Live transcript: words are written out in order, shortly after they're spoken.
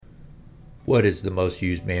What is the most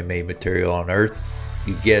used man-made material on Earth?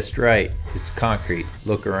 You guessed right, it's concrete.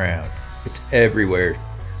 Look around. It's everywhere.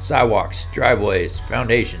 Sidewalks, driveways,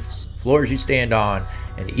 foundations, floors you stand on,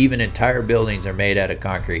 and even entire buildings are made out of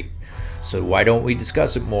concrete. So why don't we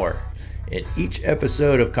discuss it more? In each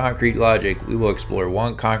episode of Concrete Logic, we will explore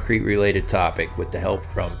one concrete-related topic with the help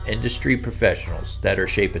from industry professionals that are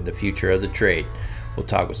shaping the future of the trade. We'll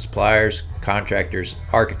talk with suppliers, contractors,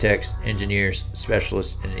 architects, engineers,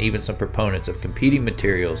 specialists, and even some proponents of competing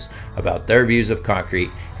materials about their views of concrete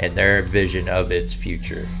and their vision of its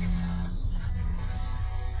future.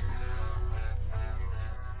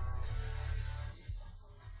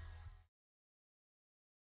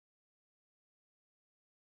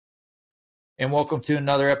 And welcome to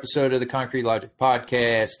another episode of the Concrete Logic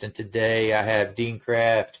Podcast. And today I have Dean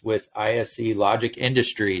Kraft with ISC Logic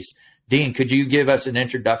Industries. Dean, could you give us an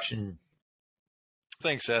introduction?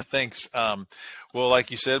 Thanks, Seth. Thanks. Well,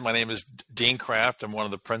 like you said, my name is Dean Kraft. I'm one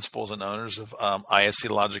of the principals and owners of ISC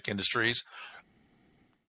Logic Industries.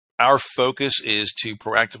 Our focus is to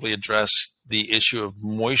proactively address the issue of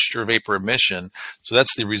moisture vapor emission. So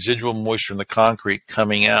that's the residual moisture in the concrete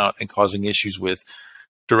coming out and causing issues with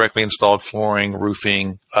directly installed flooring,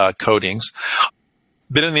 roofing, coatings.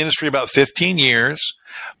 Been in the industry about 15 years.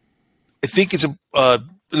 I think it's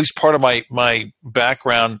at least part of my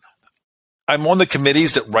background. I'm on the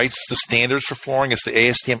committees that writes the standards for flooring. It's the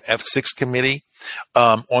ASTM F6 committee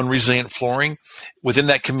on resilient flooring. Within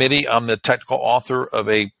that committee, I'm the technical author of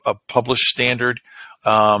a published standard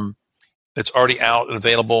that's already out and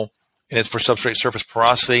available, and it's for substrate surface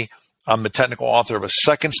porosity. I'm the technical author of a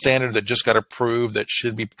second standard that just got approved that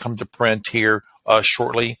should come to print here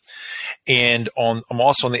shortly. And I'm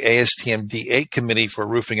also on the ASTM D8 committee for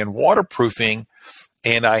roofing and waterproofing.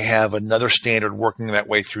 And I have another standard working that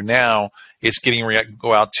way through now. It's getting ready to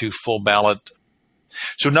go out to full ballot.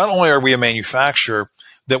 So not only are we a manufacturer,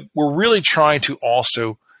 that we're really trying to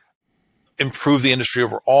also improve the industry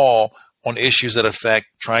overall on issues that affect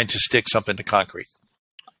trying to stick something to concrete.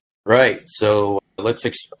 Right. So let's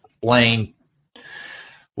explain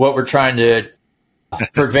what we're trying to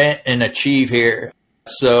prevent and achieve here.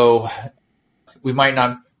 So we might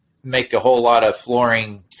not make a whole lot of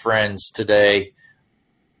flooring friends today.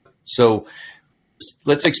 So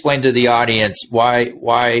let's explain to the audience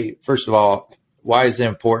why, first of all, why is it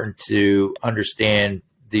important to understand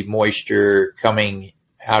the moisture coming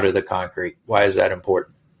out of the concrete? Why is that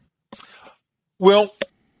important? Well,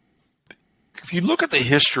 if you look at the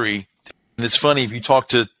history, and it's funny, if you talk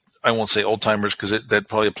to, I won't say old timers because that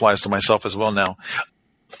probably applies to myself as well now.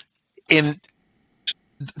 And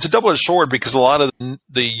it's a double-edged sword because a lot of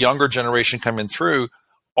the younger generation coming through,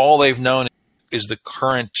 all they've known is the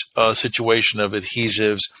current situation of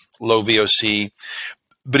adhesives, low VOC.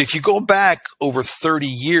 But if you go back over 30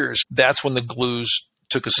 years, that's when the glues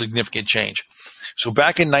took a significant change. So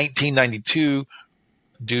back in 1992,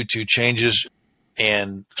 due to changes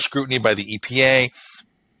and scrutiny by the EPA,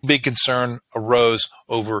 big concern arose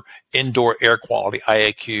over indoor air quality,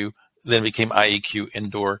 IAQ, then became IEQ,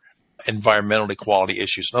 indoor environmental quality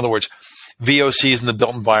issues. In other words, VOCs in the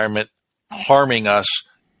built environment harming us,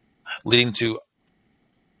 leading to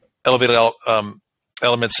elevated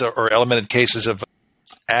elements or elemented cases of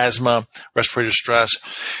asthma, respiratory distress.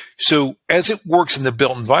 So as it works in the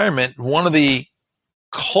built environment, one of the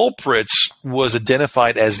culprits was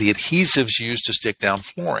identified as the adhesives used to stick down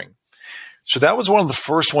flooring. So that was one of the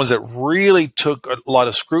first ones that really took a lot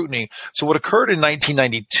of scrutiny. So what occurred in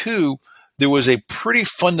 1992, there was a pretty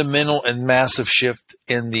fundamental and massive shift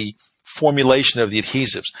in the formulation of the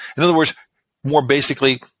adhesives. In other words, more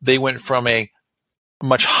basically, they went from a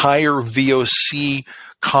much higher VOC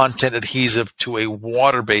content adhesive to a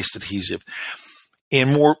water-based adhesive.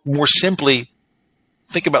 And more simply,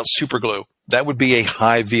 think about super glue. That would be a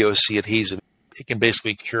high VOC adhesive. It can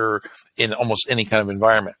basically cure in almost any kind of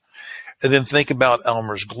environment. And then think about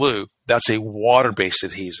Elmer's glue. That's a water-based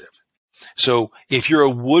adhesive. So if you're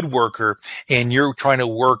a woodworker and you're trying to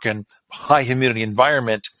work in high humidity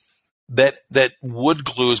environment, that wood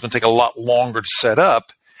glue is going to take a lot longer to set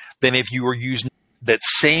up than if you were using that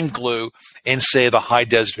same glue in, say, the high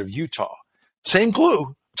desert of Utah. Same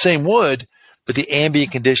glue, same wood, but the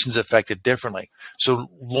ambient conditions affect it differently. So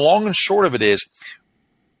long and short of it is,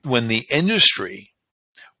 when the industry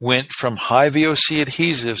went from high VOC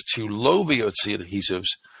adhesives to low VOC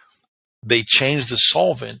adhesives, they changed the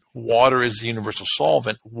solvent. Water is the universal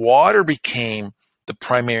solvent. Water became the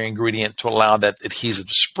primary ingredient to allow that adhesive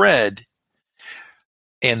to spread.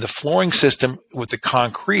 And the flooring system with the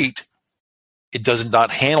concrete, it does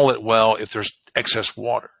not handle it well if there's excess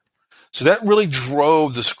water. So that really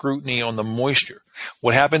drove the scrutiny on the moisture.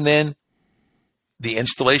 What happened then? The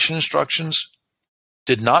installation instructions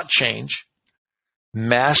did not change.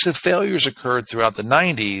 Massive failures occurred throughout the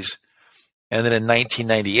 90s. And then in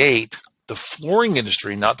 1998, the flooring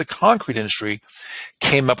industry, not the concrete industry,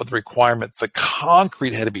 came up with the requirement the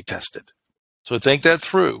concrete had to be tested. So think that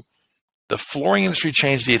through. The flooring industry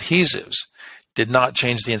changed the adhesives, did not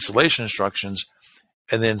change the installation instructions.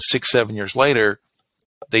 And then 6-7 years later,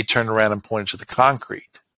 they turned around and pointed to the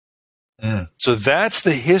concrete. So that's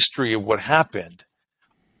the history of what happened.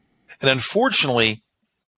 And unfortunately,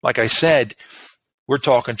 like I said, we're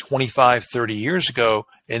talking 25, 30 years ago,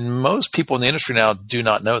 and most people in the industry now do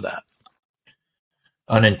not know that.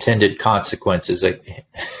 Unintended consequences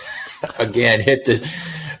again hit the.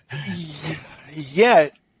 Yeah.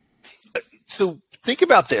 So think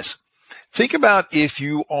about this. Think about if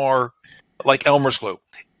you are like Elmer's glue.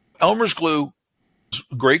 Elmer's glue is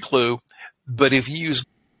great glue, but if you use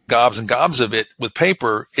gobs and gobs of it with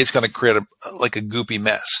paper, it's going to create a goopy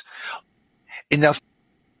mess. And now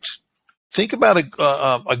think about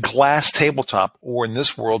a glass tabletop, or in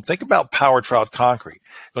this world, think about power troweled concrete.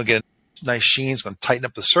 You're going to get a nice sheen, it's going to tighten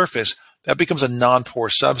up the surface. That becomes a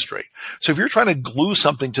non-porous substrate. So if you're trying to glue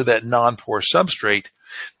something to that non-porous substrate,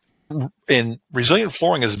 and resilient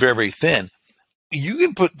flooring is very, very thin, you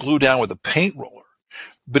can put glue down with a paint roller.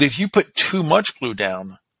 But if you put too much glue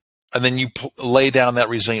down and then you lay down that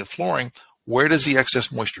resilient flooring, where does the excess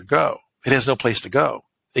moisture go? It has no place to go.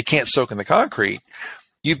 It can't soak in the concrete.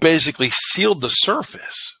 You've basically sealed the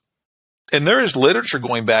surface. And there is literature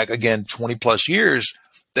going back, again, 20 plus years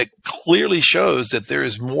that clearly shows that there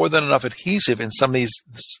is more than enough adhesive in some of these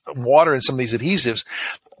water in some of these adhesives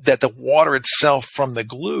that the water itself from the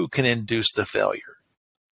glue can induce the failure.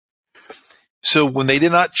 So when they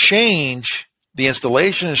did not change the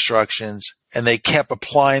installation instructions and they kept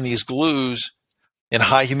applying these glues in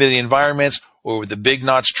high humidity environments or with the big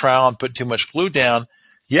notch trowel and put too much glue down,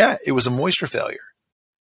 yeah, it was a moisture failure.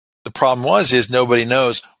 The problem is nobody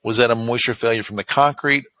knows, was that a moisture failure from the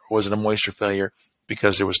concrete or was it a moisture failure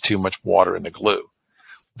because there was too much water in the glue?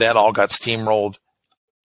 That all got steamrolled.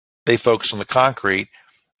 They focused on the concrete,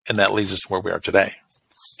 and that leads us to where we are today.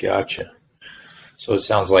 Gotcha. So it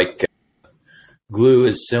sounds like glue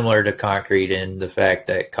is similar to concrete in the fact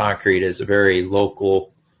that concrete is a very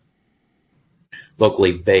locally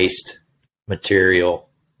based material,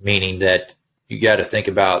 meaning that you got to think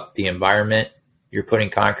about the environment you're putting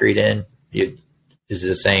concrete in. Is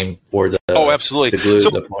the same for the absolutely the glue, so,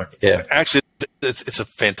 the flooring. Yeah, actually, it's a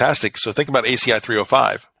fantastic. So think about ACI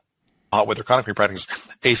 305, hot weather concrete practice,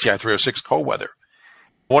 ACI 306, cold weather.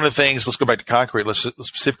 One of the things, let's go back to concrete. Let's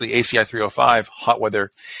specifically ACI 305, hot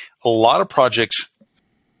weather. A lot of projects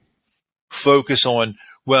focus on,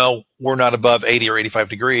 well, we're not above 80 or 85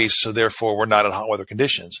 degrees, so therefore we're not in hot weather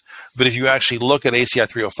conditions. But if you actually look at ACI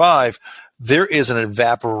 305, there is an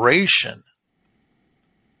evaporation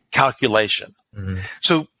calculation. Mm-hmm.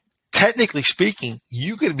 So technically speaking,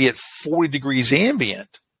 you could be at 40 degrees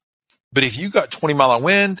ambient, but if you got 20 mile an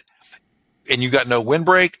wind and you got no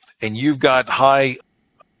windbreak and you've got high,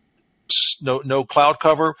 no cloud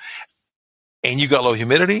cover and you got low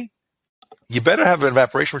humidity, you better have an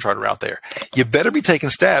evaporation retarder out there. You better be taking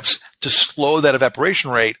steps to slow that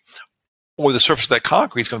evaporation rate or the surface of that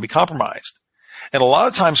concrete is going to be compromised. And a lot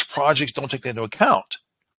of times projects don't take that into account,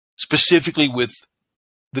 specifically with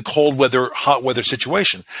the cold weather, hot weather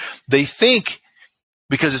situation. They think,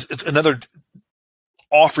 because it's another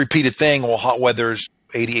oft-repeated thing, well, hot weather's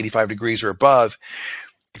 80, 85 degrees or above.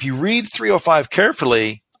 If you read 305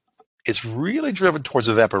 carefully, it's really driven towards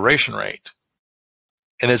evaporation rate.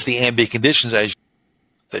 And it's the ambient conditions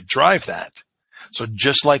that drive that. So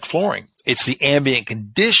just like flooring, it's the ambient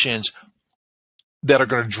conditions that are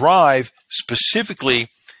going to drive specifically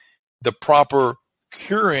the proper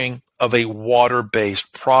curing of a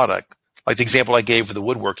water-based product. Like the example I gave for the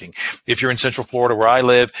woodworking. If you're in Central Florida where I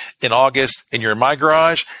live in August and you're in my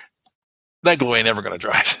garage, that glue ain't ever going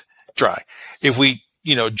to dry. If we,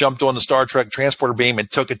 jumped on the Star Trek transporter beam and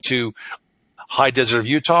took it to high desert of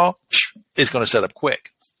Utah, it's going to set up quick.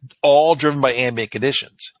 All driven by ambient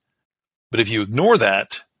conditions. But if you ignore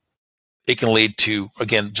that, it can lead to,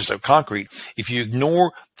 again, just like concrete. If you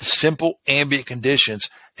ignore the simple ambient conditions,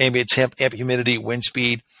 ambient temp, ambient humidity, wind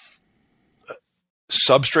speed,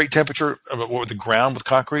 substrate temperature or the ground with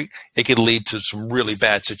concrete, it could lead to some really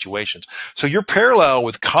bad situations. So your parallel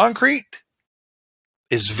with concrete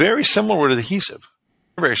is very similar to adhesive.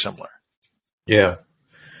 Very similar. Yeah.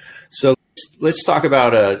 So let's talk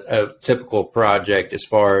about a typical project as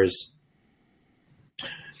far as,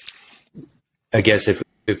 I guess,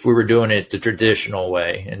 if we were doing it the traditional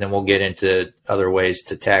way, and then we'll get into other ways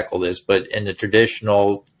to tackle this, but in the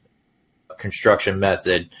traditional construction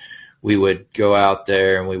method. We would go out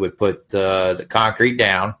there and we would put the concrete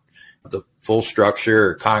down, the full structure,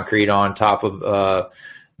 or concrete on top of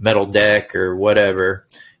metal deck or whatever.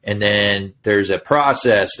 And then there's a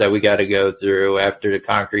process that we got to go through after the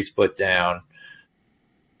concrete's put down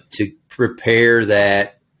to prepare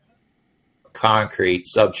that concrete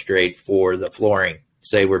substrate for the flooring.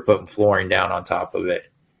 Say we're putting flooring down on top of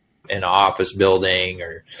it in an office building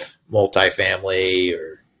or multifamily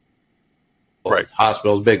or right.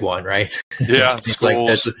 Hospital's big one, right? Yeah,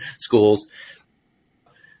 schools. Like schools.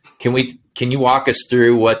 Can you walk us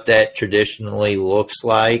through what that traditionally looks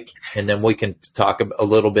like, and then we can talk a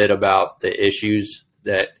little bit about the issues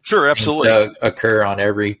that sure, absolutely occur on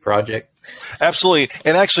every project? Absolutely.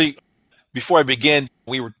 And actually, before I begin,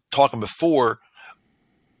 we were talking before.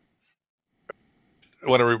 I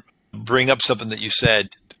want to bring up something that you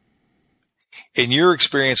said. In your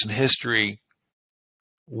experience in history,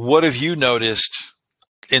 what have you noticed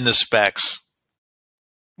in the specs,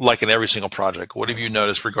 like in every single project? What have you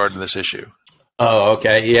noticed regarding this issue? Oh,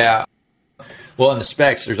 okay. Yeah. Well, in the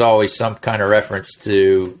specs, there's always some kind of reference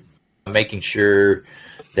to making sure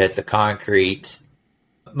that the concrete,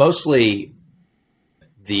 mostly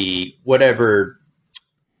the whatever,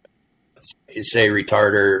 say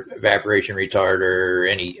retarder, evaporation retarder,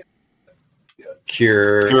 any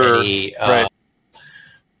cure, any right.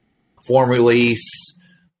 form release,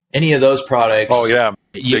 any of those products. Oh yeah,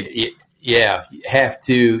 you have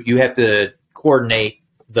to coordinate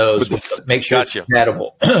those, make sure it's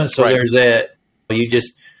compatible. So right. You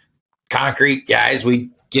just concrete guys. We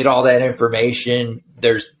get all that information.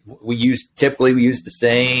 We use the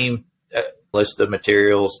same list of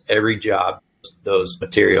materials every job. Those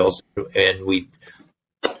materials, and we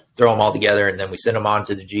throw them all together, and then we send them on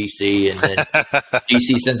to the GC, and then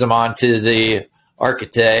GC sends them on to the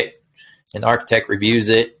architect, and the architect reviews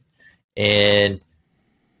it. And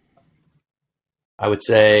I would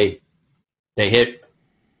say they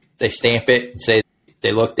stamp it and say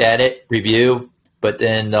they looked at it, review, but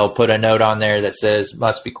then they'll put a note on there that says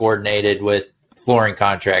must be coordinated with flooring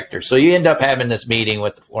contractor. So you end up having this meeting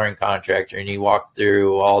with the flooring contractor, and you walk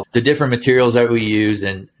through all the different materials that we use,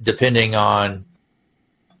 and depending on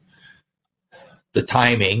the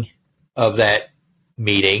timing of that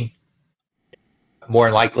meeting, more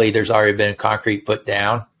than likely there's already been concrete put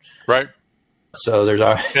down. Right. So there's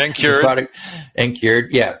already and cured. Product and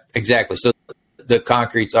cured. Yeah, exactly. So the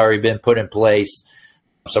concrete's already been put in place.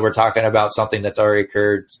 So we're talking about something that's already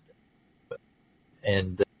occurred.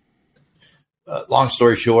 And long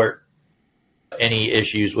story short, any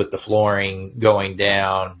issues with the flooring going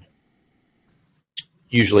down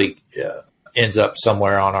usually ends up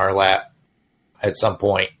somewhere on our lap at some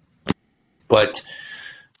point. But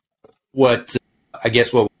what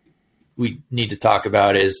we need to talk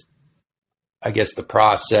about is, I guess, the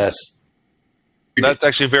process. That's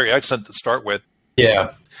actually very excellent to start with.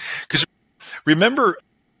 Yeah. Because remember,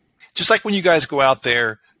 just like when you guys go out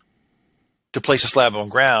there to place a slab on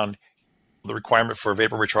ground, the requirement for a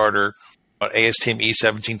vapor retarder, an ASTM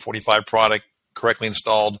E1745 product correctly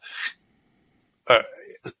installed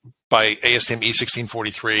by ASTM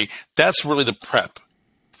E1643, that's really the prep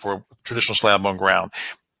for traditional slab on ground.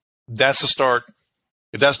 That's the start.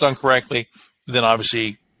 If that's done correctly, then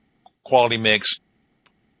obviously quality mix,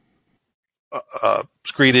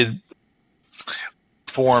 screeded,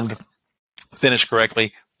 formed, finished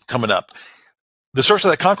correctly, coming up. The surface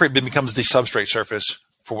of that concrete then becomes the substrate surface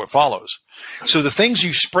for what follows. So the things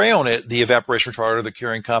you spray on it, the evaporation retarder, the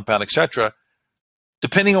curing compound, etc.,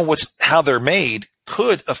 depending on how they're made,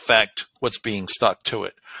 could affect what's being stuck to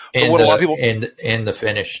it. But and what a lot of people and the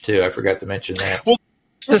finish too. I forgot to mention that. Well,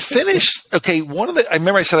 the finish. Okay, I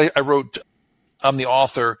remember I said I wrote. I'm the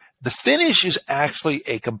author. The finish is actually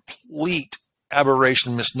a complete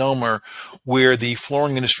aberration misnomer, where the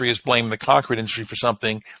flooring industry is blaming the concrete industry for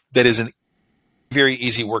something that is an very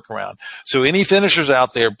easy workaround. So any finishers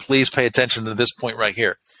out there, please pay attention to this point right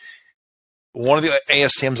here. One of the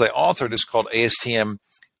ASTMs I authored is called ASTM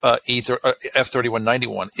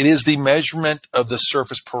F3191. It is the measurement of the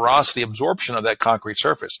surface porosity absorption of that concrete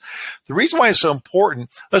surface. The reason why it's so important,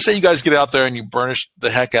 let's say you guys get out there and you burnish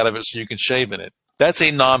the heck out of it so you can shave in it. That's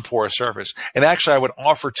a non-porous surface. And actually, I would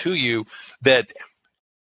offer to you that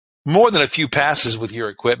more than a few passes with your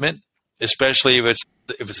equipment, especially if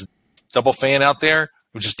it's a double fan out there,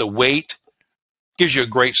 with just the weight, gives you a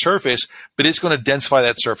great surface, but it's going to densify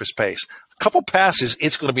that surface pace. A couple passes,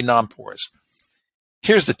 it's going to be non-porous.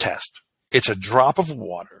 Here's the test. It's a drop of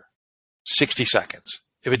water, 60 seconds.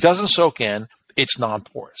 If it doesn't soak in, it's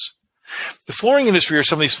non-porous. The flooring industry or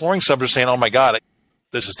some of these flooring subs are saying, oh my God,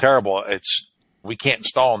 this is terrible. We can't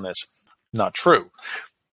install on this. Not true,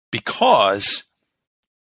 because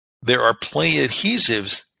there are plenty of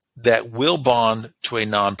adhesives that will bond to a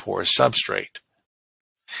non-porous substrate.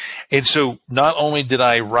 And so not only did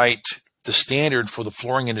I write the standard for the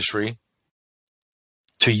flooring industry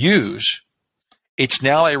to use, it's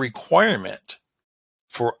now a requirement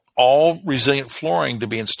for all resilient flooring to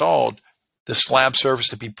be installed, the slab surface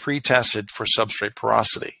to be pre-tested for substrate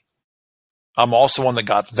porosity. I'm also one that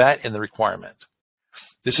got that in the requirement.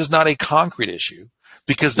 This is not a concrete issue,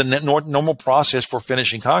 because the normal process for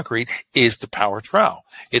finishing concrete is to power trowel.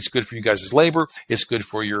 It's good for you guys' labor. It's good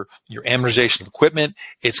for your amortization of equipment.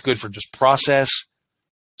 It's good for just process.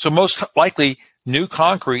 So most likely, new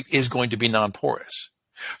concrete is going to be non-porous.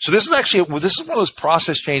 So this is one of those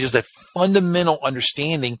process changes, that fundamental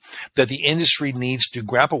understanding that the industry needs to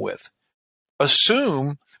grapple with.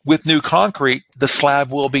 Assume with new concrete, the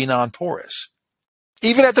slab will be non-porous.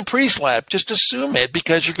 Even at the pre-slab, just assume it,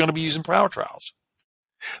 because you're going to be using power trowels.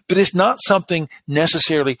 But it's not something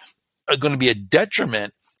necessarily going to be a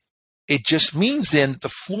detriment. It just means then the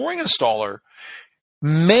flooring installer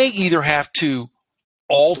may either have to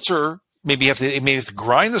alter, maybe have to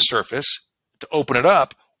grind the surface to open it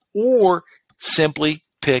up, or simply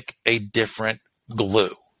pick a different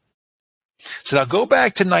glue. So now go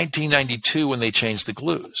back to 1992 when they changed the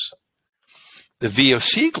glues. The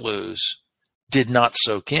VOC glues did not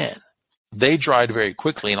soak in. They dried very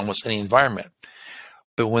quickly in almost any environment.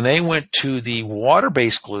 But when they went to the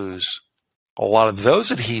water-based glues, a lot of those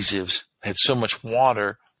adhesives had so much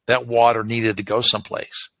water, that water needed to go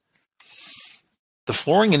someplace. The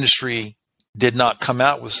flooring industry did not come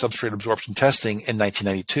out with substrate absorption testing in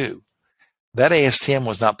 1992. That ASTM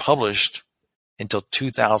was not published until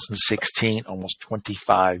 2016, almost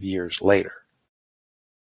 25 years later.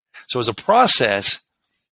 So as a process,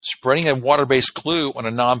 spreading a water-based glue on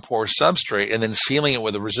a non-porous substrate and then sealing it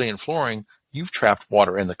with a resilient flooring, you've trapped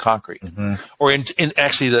water in the concrete, or in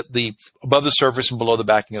actually the above the surface and below the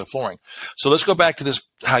backing of the flooring. So let's go back to this,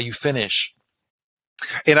 how you finish.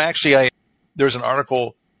 And there's an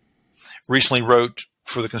article recently wrote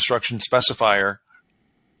for the Construction Specification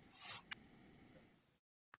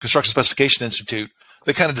Institute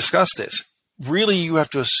that kind of discussed this. Really, you have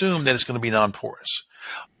to assume that it's going to be non-porous.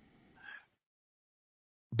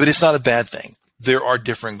 But it's not a bad thing. There are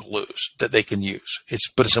different glues that they can use.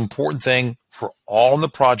 But it's an important thing for all in the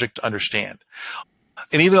project to understand.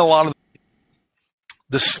 And even a lot of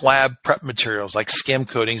the slab prep materials like skim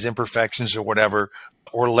coatings, imperfections or whatever,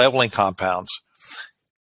 or leveling compounds,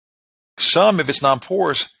 some, if it's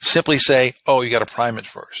non-porous, simply say, oh, you got to prime it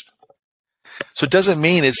first. So it doesn't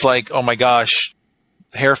mean it's like, oh my gosh,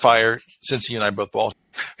 hair fire, since you and I both bald,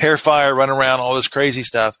 hair fire, run around, all this crazy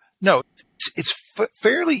stuff. No,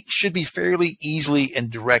 should be fairly easily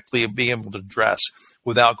and directly being able to address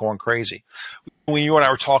without going crazy. When you and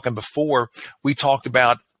I were talking before, we talked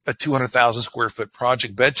about a 200,000 square foot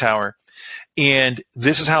project bed tower, and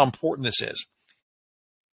this is how important this is.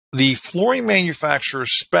 The flooring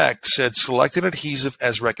manufacturer's spec said selected adhesive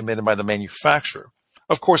as recommended by the manufacturer.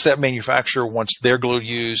 Of course, that manufacturer wants their glue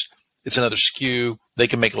used. It's another SKU. They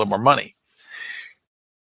can make a little more money.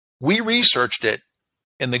 We researched it,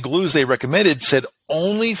 and the glues they recommended said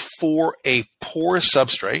only for a porous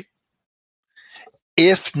substrate.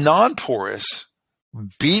 If non-porous,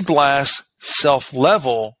 bead blast,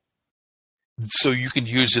 self-level, so you can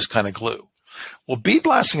use this kind of glue. Well, bead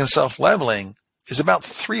blasting and self-leveling is about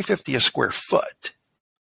 $350 a square foot.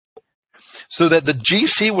 So that the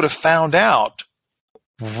GC would have found out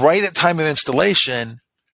right at time of installation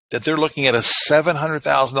that they're looking at a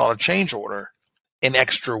 $700,000 change order in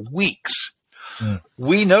extra weeks.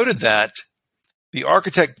 We noted that the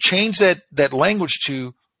architect changed that language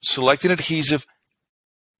to select an adhesive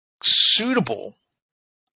suitable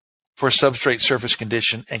for substrate surface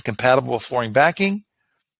condition and compatible with flooring backing.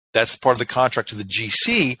 That's part of the contract to the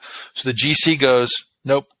GC. So the GC goes,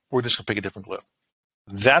 nope, we're just going to pick a different glue.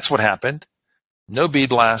 That's what happened. No bead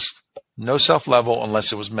blast, no self-level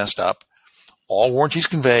unless it was messed up. All warranties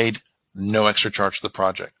conveyed, no extra charge to the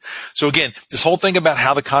project. So again, this whole thing about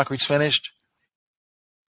how the concrete's finished,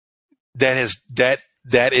 that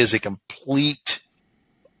is a complete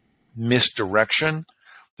misdirection.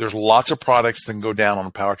 There's lots of products that can go down on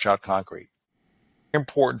a power child concrete.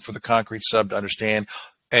 Important for the concrete sub to understand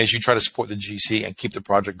as you try to support the GC and keep the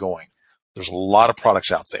project going. There's a lot of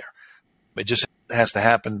products out there. It just has to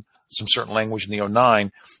happen, some certain language in the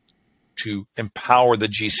 09 to empower the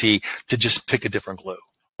GC to just pick a different glue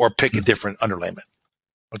or pick a different underlayment.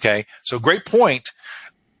 Okay, so great point.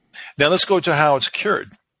 Now let's go to how it's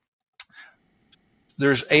cured.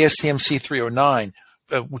 There's ASTM C309,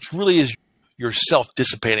 which really is your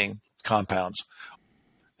self-dissipating compounds.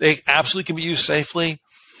 They absolutely can be used safely,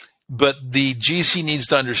 but the GC needs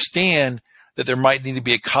to understand that there might need to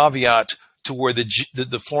be a caveat to where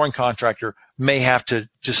the flooring contractor may have to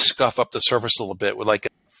just scuff up the surface a little bit with like,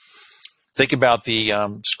 think about the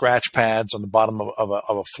scratch pads on the bottom of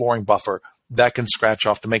a flooring buffer that can scratch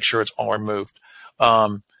off to make sure it's all removed.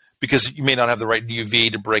 Because you may not have the right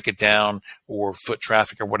UV to break it down or foot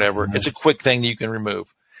traffic or whatever. Mm-hmm. It's a quick thing that you can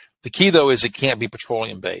remove. The key though is it can't be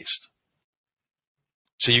petroleum based.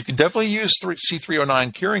 So you can definitely use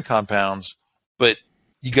C309 curing compounds, but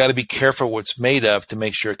you got to be careful what it's made of to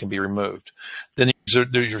make sure it can be removed. Then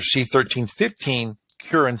there's your C1315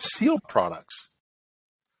 cure and seal products.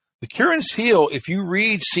 The cure and seal, if you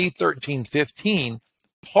read C1315,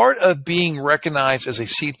 part of being recognized as a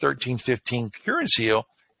C1315 cure and seal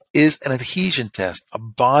is an adhesion test, a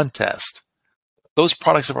bond test. Those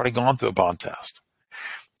products have already gone through a bond test.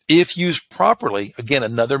 If used properly, again,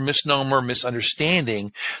 another misnomer,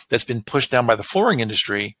 misunderstanding that's been pushed down by the flooring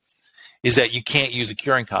industry is that you can't use a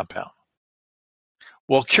curing compound.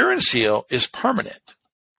 Well, cure and seal is permanent.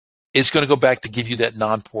 It's going to go back to give you that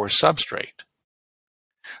non-porous substrate.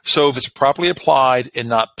 So if it's properly applied and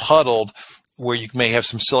not puddled, where you may have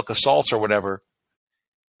some silica salts or whatever,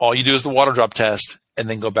 all you do is the water drop test and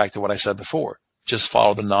then go back to what I said before. Just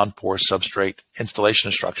follow the non-porous substrate installation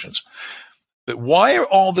instructions. But why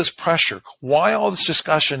all this pressure? Why all this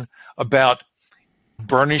discussion about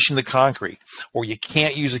burnishing the concrete or you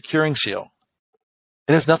can't use a curing seal?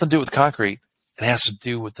 It has nothing to do with concrete. It has to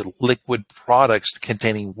do with the liquid products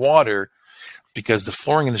containing water because the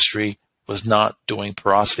flooring industry was not doing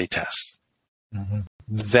porosity tests. Mm-hmm.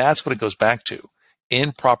 That's what it goes back to.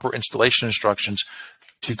 Improper installation instructions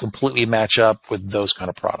to completely match up with those kind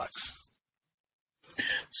of products.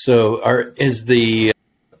 So is the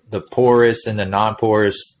porous and the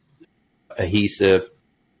non-porous adhesive,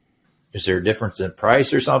 is there a difference in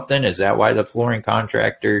price or something? Is that why the flooring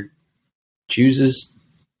contractor chooses?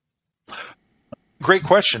 Great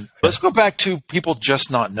question. Let's go back to people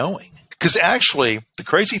just not knowing. Because actually, the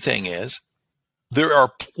crazy thing is, there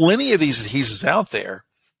are plenty of these adhesives out there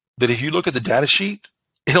that if you look at the data sheet,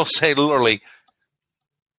 it'll say literally,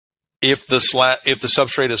 if the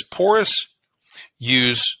substrate is porous,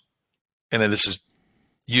 use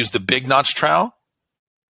the big notch trowel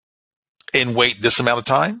and wait this amount of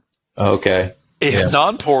time. Okay. If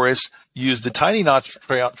non-porous, use the tiny notch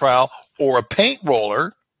trowel or a paint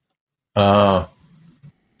roller. And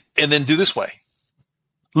then do this way.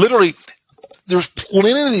 Literally, there's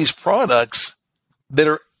plenty of these products that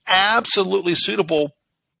are absolutely suitable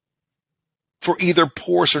for either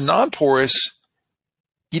porous or non-porous.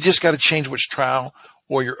 You just got to change which trowel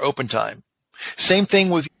or your open time. Same thing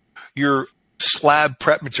with your slab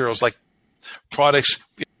prep materials, like products,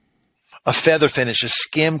 a feather finish, a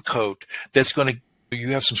skim coat that's going to, you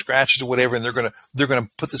have some scratches or whatever, and they're going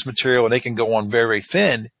to put this material and they can go on very, very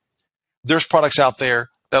thin. There's products out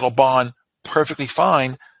there that'll bond perfectly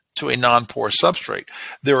fine to a non-porous substrate.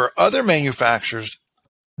 There are other manufacturers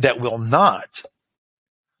that will not,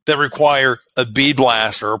 that require a bead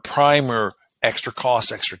blast or a primer, extra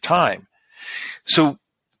cost, extra time. So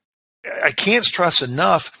I can't stress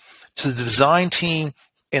enough to the design team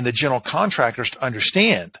and the general contractors to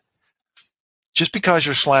understand, just because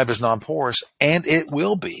your slab is non-porous, and it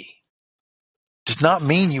will be, does not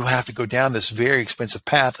mean you have to go down this very expensive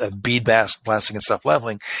path of bead blasting and stuff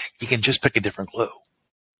leveling. You can just pick a different glue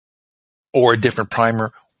or a different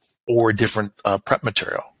primer or a different prep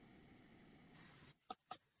material.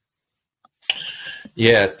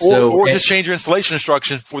 Yeah. So, or just change your installation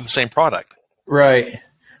instructions for the same product. Right.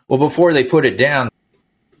 Well, before they put it down,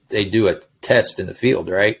 they do a test in the field,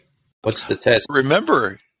 right? What's the test?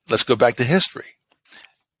 Remember, let's go back to history.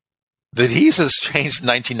 The adhesives changed in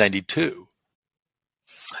 1992.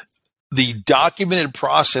 The documented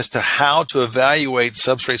process to how to evaluate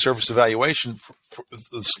substrate surface evaluation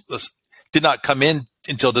did not come in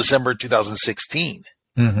until December 2016.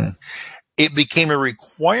 Mm-hmm. It became a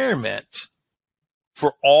requirement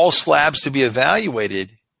for all slabs to be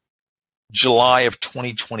evaluated July of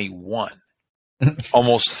 2021,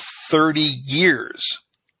 almost 30 years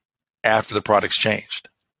after the products changed.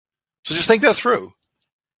 So just think that through.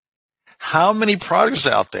 How many products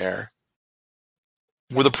out there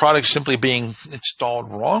were the products simply being installed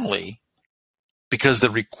wrongly because the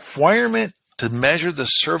requirement to measure the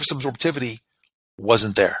surface absorptivity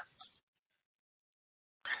wasn't there?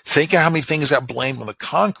 Think of how many things got blamed on the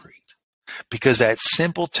concrete because that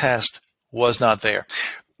simple test was not there.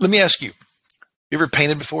 Let me ask you, you ever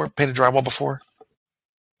painted before? Painted drywall before?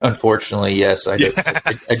 Unfortunately, yes, I do.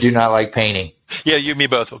 I do not like painting. Yeah, you and me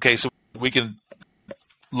both. Okay, so we can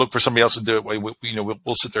look for somebody else to do it.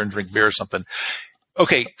 We'll sit there and drink beer or something.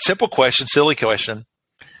 Okay, simple question, silly question.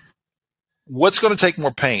 What's going to take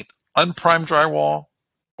more paint, unprimed drywall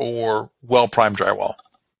or well-primed drywall?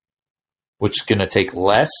 Which is going to take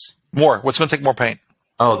less? More. What's going to take more paint?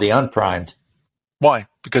 Oh, the unprimed. Why?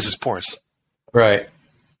 Because it's porous. Right.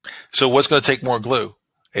 So what's going to take more glue?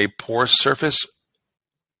 A porous surface,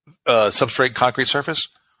 substrate concrete surface,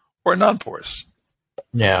 or a non-porous?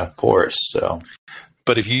 Yeah, porous. So,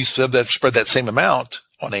 but if you spread that same amount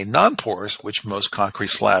on a non-porous, which most concrete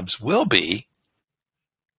slabs will be,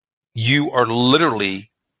 you are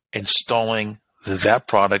literally installing that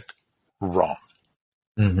product wrong.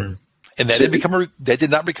 Mm-hmm. And that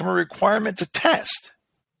did not become a requirement to test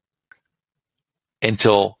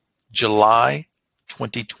until July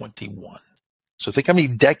 2021. So think how many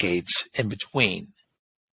decades in between.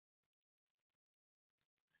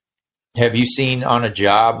 Have you seen on a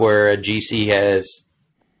job where a GC has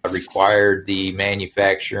required the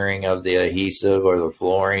manufacturing of the adhesive or the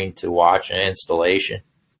flooring to watch an installation?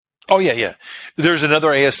 Oh, yeah. There's another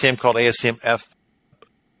ASTM called ASTM F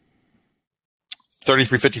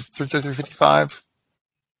 3355,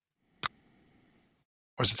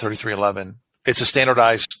 or is it 3311? It's a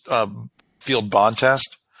standardized field bond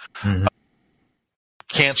test. Mm-hmm.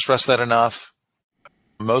 Can't stress that enough.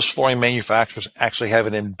 Most flooring manufacturers actually have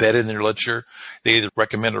it embedded in their literature. They either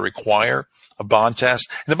recommend or require a bond test.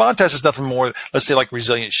 And the bond test is nothing more, let's say like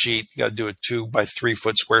resilient sheet. You got to do a 2 by 3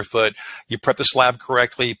 foot square foot. You prep the slab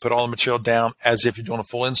correctly. You put all the material down as if you're doing a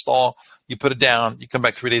full install. You put it down. You come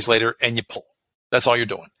back 3 days later and you pull. That's all you're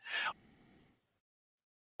doing.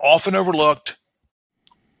 Often overlooked,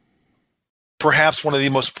 perhaps one of the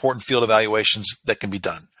most important field evaluations that can be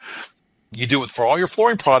done. You do it for all your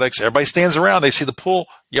flooring products. Everybody stands around. They see the pull.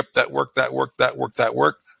 Yep, that worked.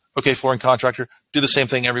 Okay, flooring contractor, do the same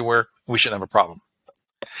thing everywhere. We shouldn't have a problem.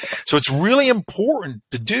 So it's really important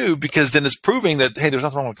to do because then it's proving that, hey, there's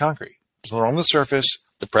nothing wrong with concrete. There's nothing wrong with the surface.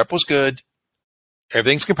 The prep was good.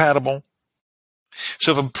 Everything's compatible.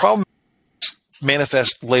 So if a problem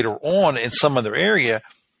manifests later on in some other area,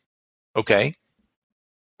 okay,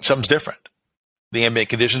 something's different. The ambient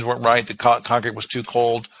conditions weren't right. The concrete was too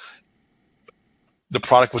cold. The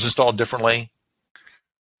product was installed differently.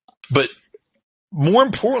 But more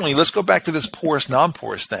importantly, let's go back to this porous,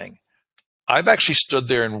 non-porous thing. I've actually stood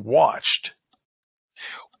there and watched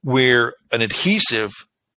where an adhesive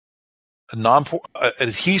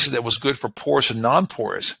that was good for porous and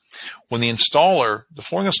non-porous, when the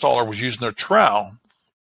flooring installer was using their trowel,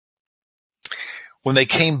 when they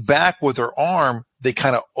came back with their arm, they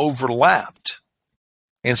kind of overlapped.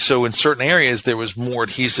 And so in certain areas, there was more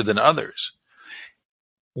adhesive than others.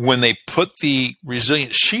 When they put the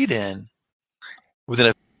resilient sheet in, within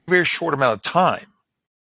a very short amount of time,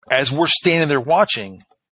 as we're standing there watching,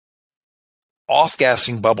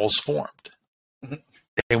 off-gassing bubbles formed. Mm-hmm.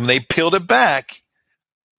 And when they peeled it back,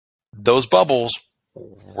 those bubbles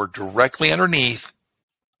were directly underneath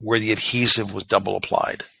where the adhesive was double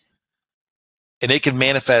applied. And it can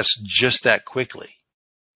manifest just that quickly.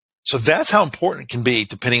 So that's how important it can be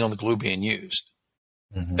depending on the glue being used.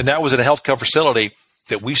 Mm-hmm. And that was at a healthcare facility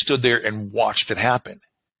that we stood there and watched it happen.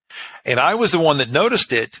 And I was the one that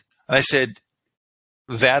noticed it. And I said,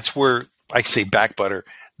 that's where I say back butter.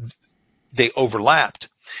 They overlapped.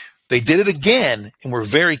 They did it again and were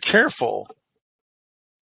very careful.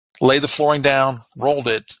 Lay the flooring down, rolled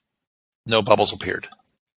it. No bubbles appeared.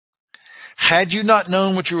 Had you not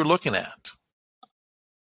known what you were looking at,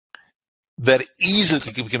 that easily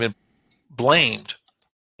could be blamed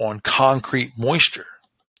on concrete moisture.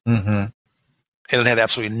 Mm-hmm. And it had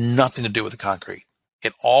absolutely nothing to do with the concrete.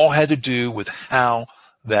 It all had to do with how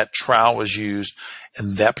that trowel was used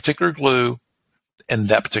and that particular glue and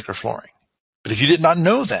that particular flooring. But if you did not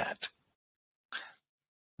know that,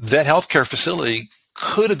 that healthcare facility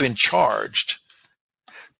could have been charged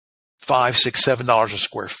 $5, $6, $7 a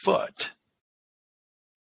square foot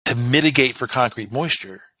to mitigate for concrete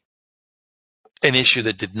moisture, an issue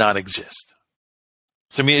that did not exist.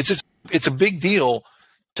 So, I mean, it's a big deal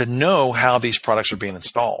to know how these products are being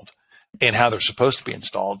installed and how they're supposed to be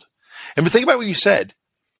installed. And think about what you said.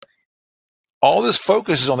 All this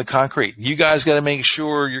focus is on the concrete. You guys got to make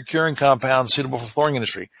sure your curing compound is suitable for the flooring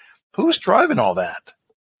industry. Who's driving all that?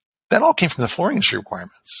 That all came from the flooring industry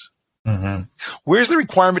requirements. Mm-hmm. Where's the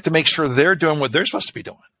requirement to make sure they're doing what they're supposed to be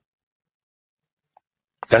doing?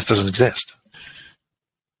 That doesn't exist.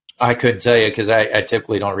 I couldn't tell you because I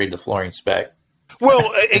typically don't read the flooring spec.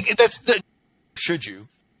 Well, should you,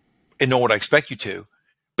 and know what I expect you to,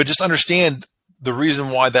 but just understand the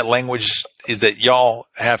reason why that language is that y'all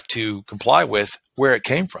have to comply with, where it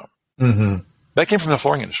came from. Mm-hmm. That came from the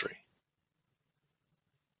flooring industry.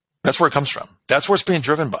 That's where it comes from. That's where it's being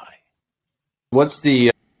driven by. What's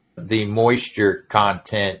the moisture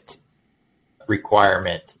content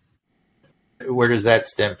requirement? Where does that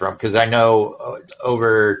stem from? Because I know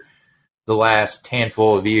over the last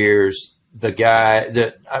handful of years,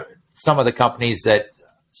 some of the companies that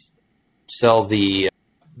sell the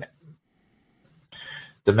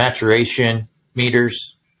maturation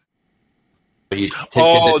meters. You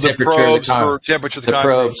the probes for temperature of the concrete,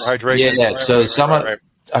 probes for hydration. Yeah, right,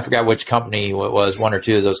 I forgot which company it was. One or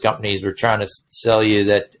two of those companies were trying to sell you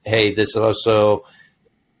that, hey, this also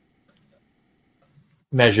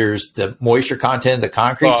measures the moisture content of the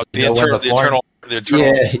concrete. The internal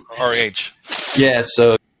RH. Yeah,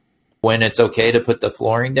 so when it's okay to put the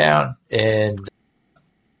flooring down. And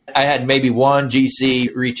I had maybe one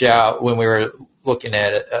GC reach out when we were looking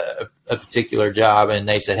at a particular job, and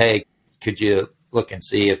they said, hey, could you look and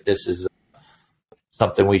see if this is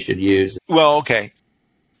something we should use? Well, okay.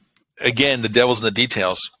 Again, the devil's in the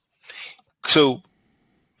details. So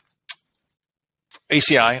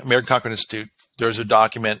ACI, American Concrete Institute, there's a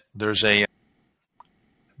document, there's a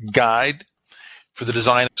guide for the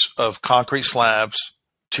design of concrete slabs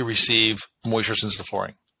to receive moisture-sensitive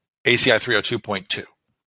flooring. ACI 302.2.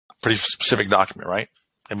 Pretty specific document, right?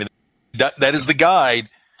 I mean, that is the guide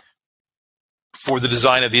for the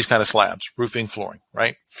design of these kind of slabs, roofing, flooring,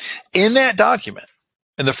 right? In that document,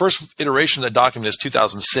 and the first iteration of that document is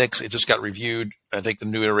 2006. It just got reviewed. I think the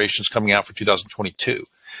new iteration is coming out for 2022. It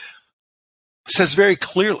says very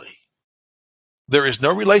clearly there is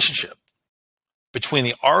no relationship between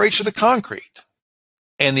the RH of the concrete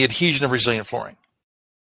and the adhesion of resilient flooring.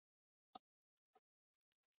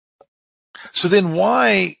 So then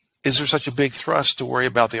why is there such a big thrust to worry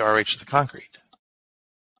about the RH of the concrete?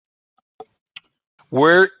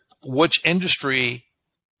 Which industry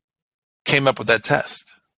came up with that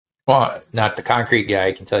test? Well, not the concrete guy,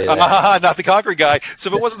 I can tell you that. Not the concrete guy. So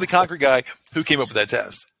if it wasn't the concrete guy, who came up with that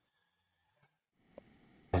test?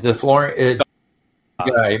 The flooring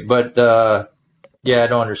guy. But, I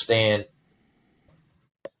don't understand.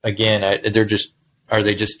 Again, are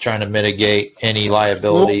they just trying to mitigate any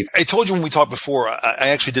liability? Well, I told you when we talked before, I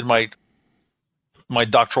actually did my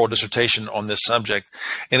doctoral dissertation on this subject,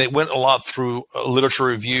 and it went a lot through a literature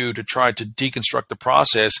review to try to deconstruct the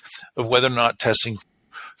process of whether or not testing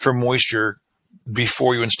for moisture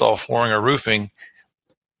before you install flooring or roofing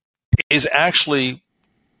is actually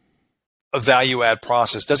a value add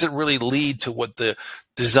process. Does it really lead to what the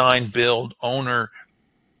design, build, owner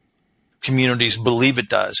communities believe it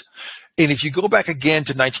does? And if you go back again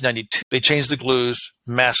to 1992, they changed the glues,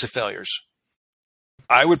 massive failures.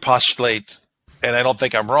 I would postulate, and I don't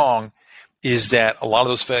think I'm wrong, is that a lot of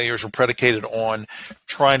those failures were predicated on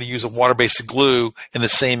trying to use a water-based glue in the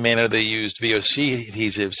same manner they used VOC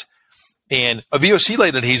adhesives. And a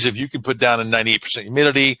VOC-laden adhesive, you can put down in 98%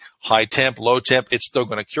 humidity, high temp, low temp, it's still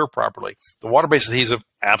going to cure properly. The water-based adhesive,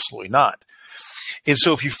 absolutely not. And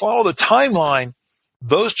so if you follow the timeline,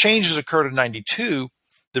 those changes occurred in 92.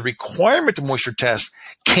 The requirement to moisture test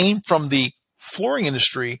came from the flooring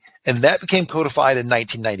industry, and that became codified in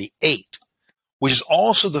 1998. Which is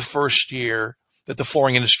also the first year that the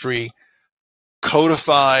flooring industry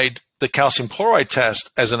codified the calcium chloride test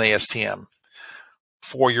as an ASTM.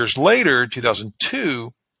 4 years later,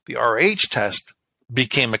 2002, the RH test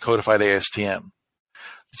became a codified ASTM.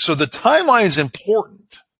 So the timeline is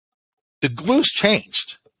important. The glues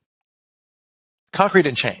changed. Concrete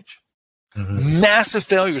didn't change. Mm-hmm. Massive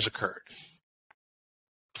failures occurred.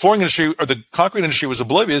 Flooring industry, or the concrete industry, was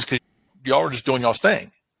oblivious because y'all were just doing y'all's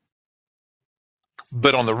thing.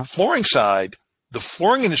 But on the flooring side, the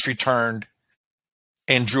flooring industry turned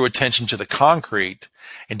and drew attention to the concrete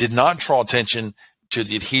and did not draw attention to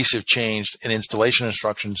the adhesive changed and installation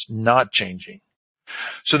instructions not changing.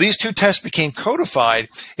 So these two tests became codified.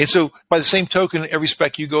 And so by the same token, every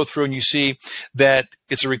spec you go through and you see that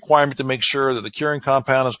it's a requirement to make sure that the curing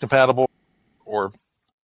compound is compatible, or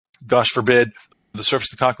gosh forbid, the surface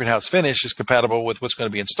of the concrete, how it's finished, is compatible with what's going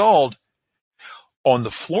to be installed. On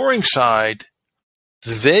the flooring side,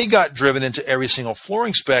 they got driven into every single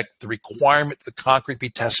flooring spec, the requirement the concrete be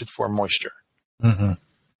tested for moisture. Mm-hmm.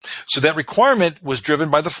 So that requirement was driven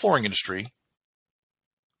by the flooring industry,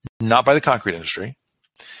 not by the concrete industry,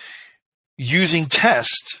 using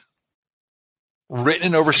tests written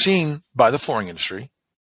and overseen by the flooring industry,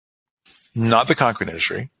 not the concrete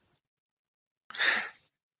industry,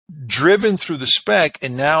 driven through the spec,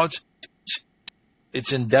 and now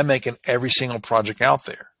it's endemic in every single project out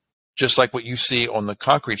there. Just like what you see on the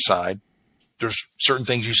concrete side, there's certain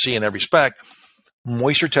things you see in every spec.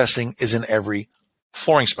 Moisture testing is in every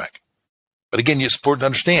flooring spec. But again, it's important to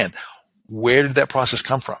understand, where did that process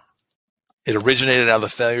come from? It originated out of the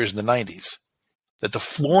failures in the 90s that the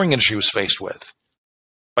flooring industry was faced with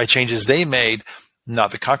by changes they made,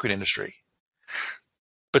 not the concrete industry.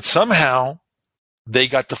 But somehow they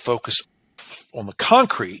got to focus on the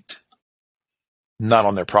concrete, not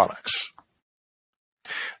on their products.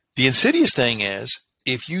 The insidious thing is,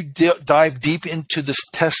 if you dive deep into the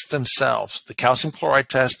tests themselves, the calcium chloride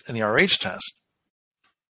test and the RH test,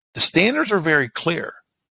 the standards are very clear.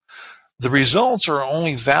 The results are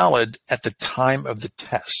only valid at the time of the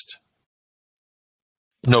test.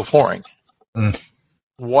 No flooring,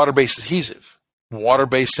 water-based adhesive,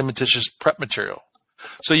 water-based cementitious prep material.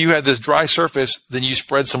 So you have this dry surface, then you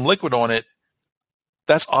spread some liquid on it.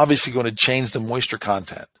 That's obviously going to change the moisture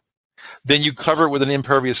content. Then you cover it with an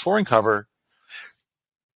impervious flooring cover.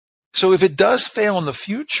 So if it does fail in the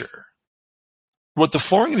future, what the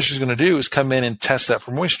flooring industry is going to do is come in and test that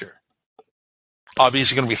for moisture.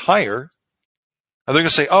 Obviously going to be higher. And they're going to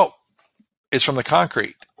say, oh, it's from the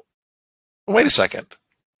concrete. Wait a second.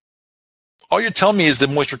 All you're telling me is the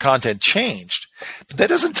moisture content changed, but that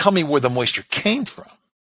doesn't tell me where the moisture came from.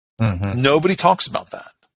 Mm-hmm. Nobody talks about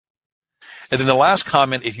that. And then the last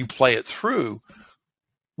comment, if you play it through,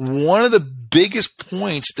 one of the biggest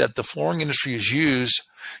points that the flooring industry has used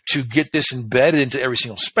to get this embedded into every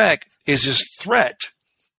single spec is this threat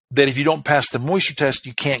that if you don't pass the moisture test,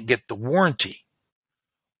 you can't get the warranty.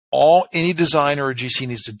 All any designer or GC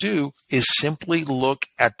needs to do is simply look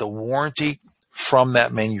at the warranty from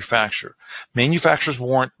that manufacturer. Manufacturers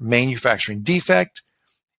warrant manufacturing defect.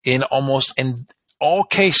 In almost in all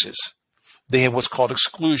cases, they have what's called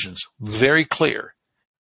exclusions. Very clear.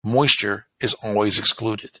 Moisture is always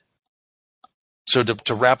excluded. So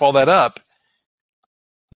to wrap all that up,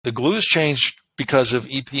 the glues changed because of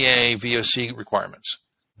EPA VOC requirements.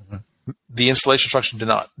 Mm-hmm. The installation instruction did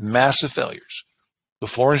not. Massive failures. The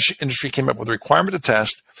flooring industry came up with a requirement to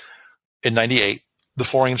test in 98. The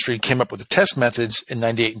flooring industry came up with the test methods in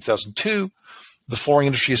 98 and 2002. The flooring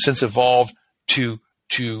industry has since evolved to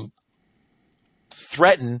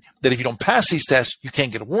threaten that if you don't pass these tests, you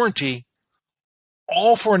can't get a warranty,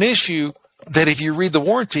 all for an issue that, if you read the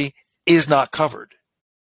warranty, is not covered.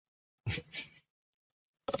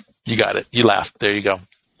 You got it. You laughed. There you go.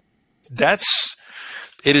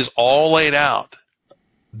 It is all laid out.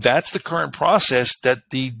 That's the current process that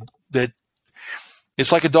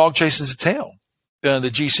it's like a dog chasing its tail. The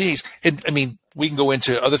GCs. We can go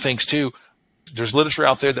into other things too. There's literature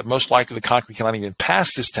out there that most likely the concrete cannot even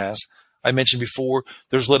pass this test. I mentioned before,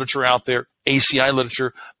 there's literature out there, ACI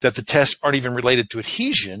literature, that the tests aren't even related to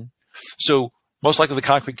adhesion. So most likely the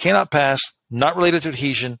concrete cannot pass, not related to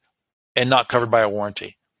adhesion, and not covered by a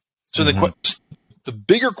warranty. So the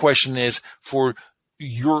bigger question is, for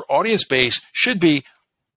your audience base, should be,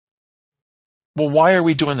 well, why are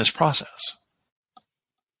we doing this process?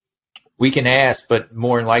 We can ask, but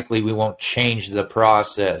more than likely we won't change the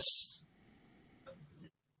process.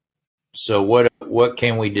 So what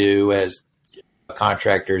can we do as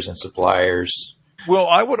contractors and suppliers? Well,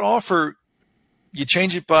 I would offer you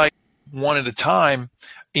change it by one at a time.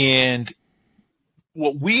 And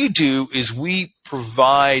what we do is we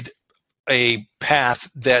provide a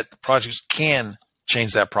path that the projects can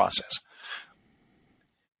change that process.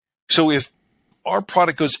 So if our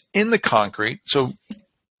product goes in the concrete, so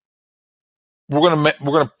we're going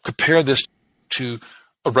to compare this to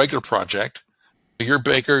a regular project. You're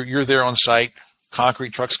Baker, you're there on site,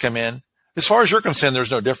 concrete trucks come in. As far as you're concerned,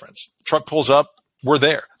 there's no difference. Truck pulls up, we're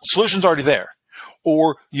there. The solution's already there.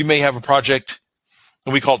 Or you may have a project,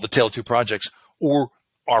 and we call it the Tale of Two Projects, or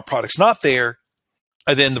our product's not there,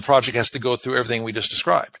 and then the project has to go through everything we just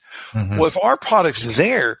described. Mm-hmm. Well, if our product's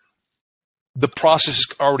there, the process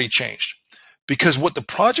is already changed. Because what the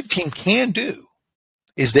project team can do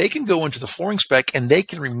is they can go into the flooring spec and they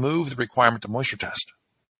can remove the requirement to moisture test.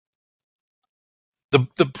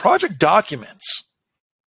 The project documents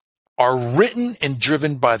are written and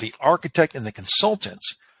driven by the architect and the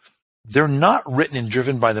consultants. They're not written and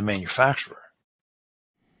driven by the manufacturer.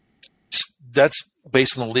 That's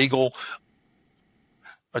based on the legal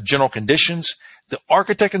general conditions. The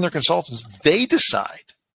architect and their consultants, they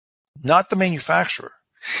decide, not the manufacturer.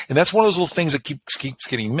 And that's one of those little things that keeps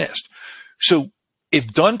getting missed. So if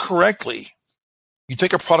done correctly, you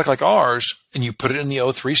take a product like ours and you put it in the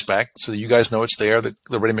O3 spec so that you guys know it's there, the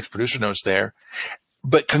ready-mix producer knows it's there.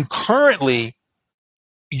 But concurrently,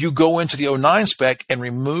 you go into the O9 spec and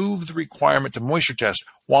remove the requirement to moisture test.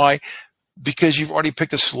 Why? Because you've already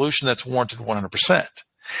picked a solution that's warranted 100%.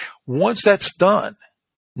 Once that's done,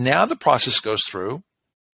 now the process goes through.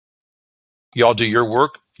 You all do your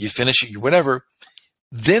work, you finish it, you whatever.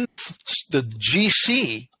 then the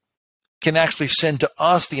GC can actually send to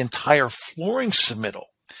us the entire flooring submittal.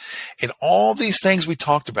 And all these things we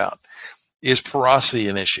talked about. Is porosity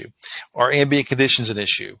an issue? Are ambient conditions an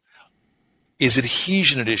issue? Is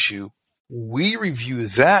adhesion an issue? We review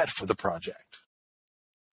that for the project.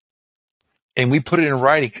 And we put it in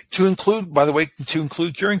writing to include, by the way, to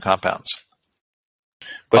include curing compounds.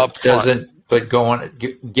 But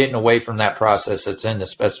getting away from that process that's in the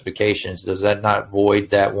specifications, does that not void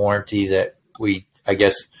that warranty that we, I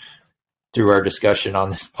guess, through our discussion on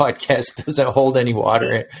this podcast, doesn't hold any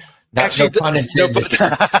water in? Actually, no pun intended.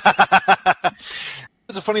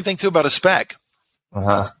 There's a funny thing too about a spec.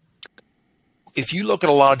 If you look at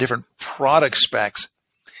a lot of different product specs,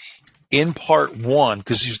 in part one,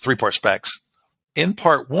 because these are 3-part specs, in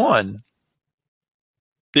part one,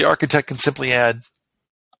 the architect can simply add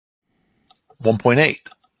 1.8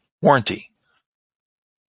 warranty,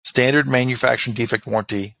 standard manufacturing defect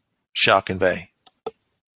warranty, shall convey.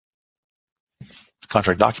 It's a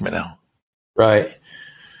contract document now, right?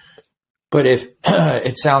 But if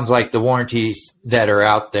it sounds like the warranties that are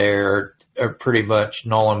out there are pretty much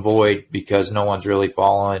null and void because no one's really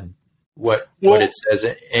following what it says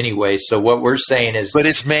anyway. So what we're saying is, but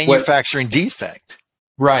it's manufacturing defect,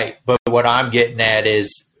 right? But what I'm getting at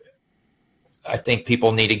is, I think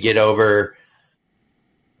people need to get over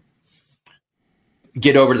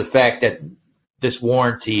the fact that this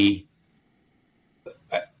warranty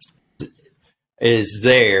is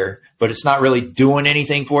there, but it's not really doing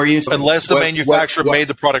anything for you. So unless the manufacturer made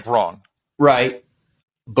the product wrong. Right.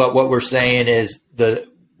 But what we're saying is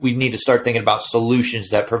we need to start thinking about solutions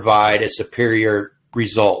that provide a superior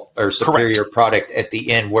result or superior product at the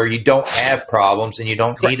end where you don't have problems and you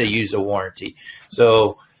don't need to use a warranty.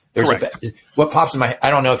 So there's what pops in my, I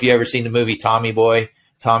don't know if you ever seen the movie Tommy Boy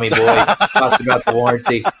talks about the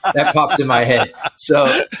warranty. That popped in my head.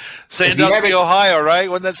 So Sandusky, Ohio, right?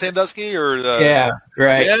 Wasn't that Sandusky yeah,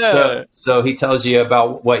 right. Yeah. So he tells you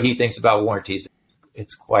about what he thinks about warranties.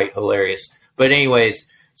 It's quite hilarious. But anyways,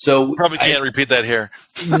 so probably can't repeat that here.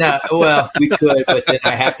 No, well, we could, but then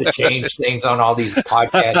I have to change things on all these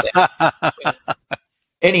podcasts.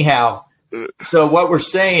 Anyhow, so what we're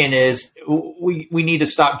saying is we need to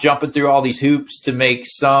stop jumping through all these hoops to make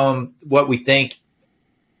what we think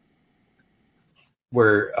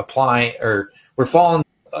we're applying or we're following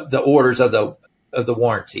the orders of the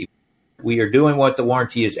warranty. We are doing what the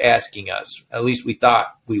warranty is asking us. At least we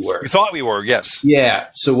thought we were. We thought we were, yes. Yeah.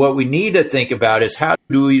 So what we need to think about is how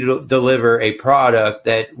do we deliver a product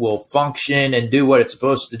that will function and do what it's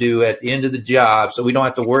supposed to do at the end of the job so we don't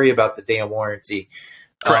have to worry about the damn warranty.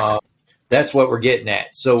 Correct. That's what we're getting at.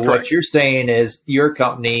 So what you're saying is your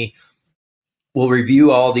company will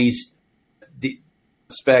review all the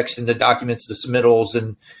specs and the documents, the submittals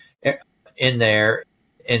and in there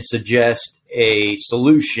and suggest a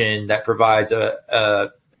solution that provides a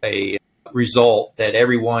result that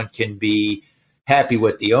everyone can be happy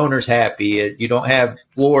with. The owner's happy. You don't have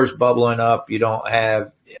floors bubbling up. You don't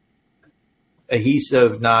have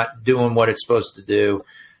adhesive not doing what it's supposed to do.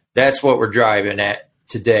 That's what we're driving at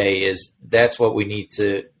today. That's what we need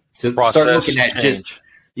to start looking at.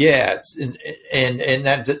 And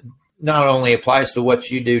that not only applies to what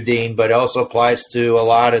you do, Dean, but also applies to a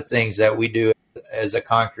lot of things that we do as a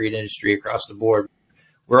concrete industry across the board.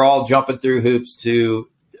 We're all jumping through hoops to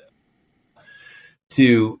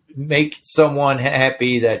make someone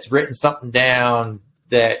happy that's written something down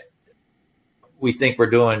that we think we're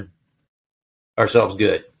doing ourselves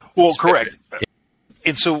good. Well, correct.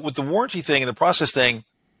 And so with the warranty thing and the process thing,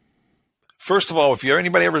 first of all, if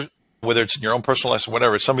anybody ever, whether it's in your own personal life or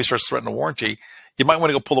whatever, if somebody starts threatening a warranty, you might want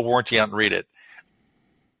to go pull the warranty out and read it.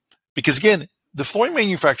 Because again, the flooring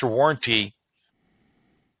manufacturer warranty,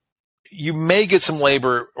 you may get some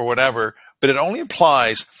labor or whatever, but it only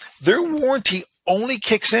applies, their warranty only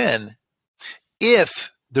kicks in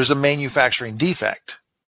if there's a manufacturing defect.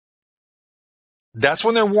 That's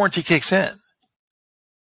when their warranty kicks in.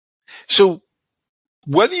 So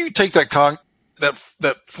whether you take that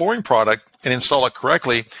flooring product and install it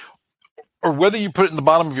correctly, or whether you put it in the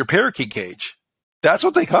bottom of your parakeet cage, that's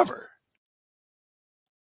what they cover.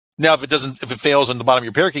 Now, if it fails in the bottom of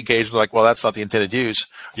your parakeet cage, they're like, well, that's not the intended use.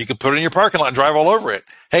 You can put it in your parking lot and drive all over it.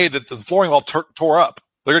 Hey, the flooring all tore up.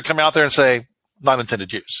 They're going to come out there and say, not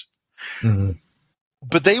intended use. Mm-hmm.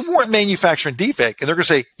 But they warrant manufacturing defect, and they're going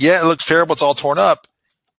to say, yeah, it looks terrible. It's all torn up,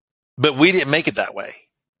 but we didn't make it that way.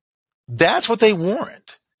 That's what they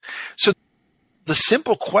warrant. So the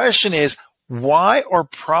simple question is, why are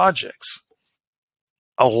projects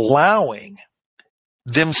allowing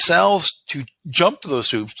themselves to jump to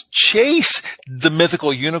those hoops, chase the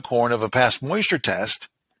mythical unicorn of a past moisture test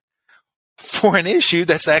for an issue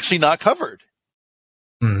that's actually not covered.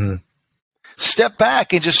 Mm-hmm. Step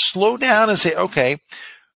back and just slow down and say, okay,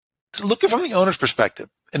 looking from the owner's perspective,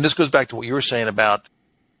 and this goes back to what you were saying about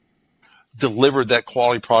delivered that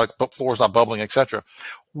quality product, but floor's not bubbling, etc.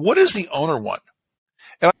 What does the owner want?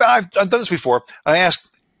 And I've done this before. I asked,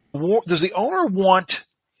 does the owner want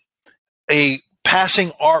a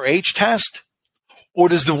passing RH test, or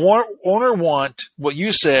does the owner want what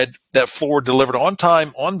you said, that floor delivered on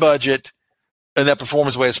time, on budget, and that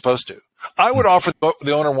performs the way it's supposed to? I would offer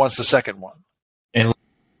the owner wants the second one. And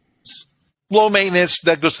low maintenance,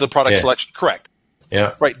 that goes to the product selection. Correct.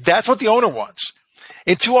 Yeah. Right. That's what the owner wants.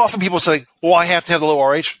 And too often people say, well, I have to have the low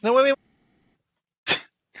RH. No, wait.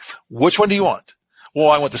 Which one do you want? Well,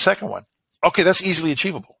 I want the second one. Okay, that's easily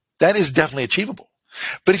achievable. That is definitely achievable.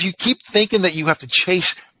 But if you keep thinking that you have to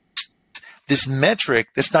chase this metric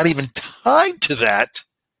that's not even tied to that,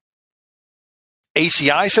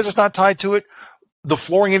 ACI says it's not tied to it. The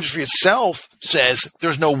flooring industry itself says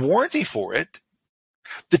there's no warranty for it.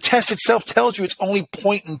 The test itself tells you it's only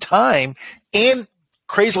point in time. And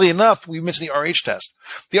crazily enough, we mentioned the RH test.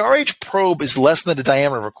 The RH probe is less than the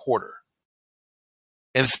diameter of a quarter.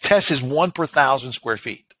 And its test is 1 per 1,000 square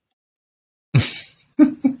feet.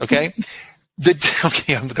 Okay?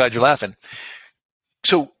 Okay, I'm glad you're laughing.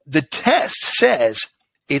 So the test says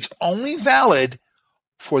it's only valid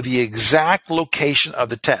for the exact location of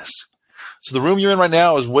the test. So the room you're in right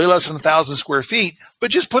now is way less than 1,000 square feet,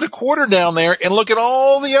 but just put a quarter down there and look at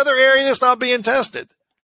all the other area that's not being tested.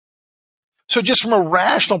 So just from a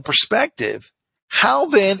rational perspective, how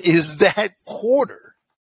then is that quarter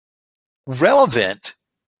relevant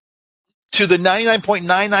to the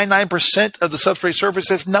 99.999% of the substrate surface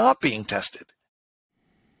that's not being tested?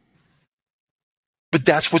 But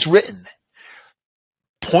that's what's written.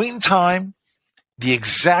 Point in time, the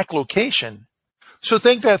exact location. So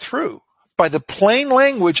think that through. By the plain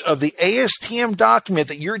language of the ASTM document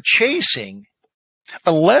that you're chasing,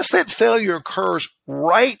 unless that failure occurs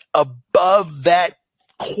right above that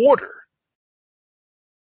quarter,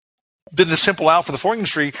 then the simple out for the flooring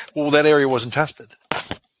industry, well, that area wasn't tested.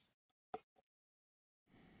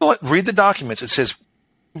 Read the documents. It says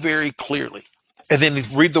very clearly. And then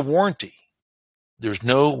read the warranty. There's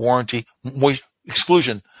no warranty,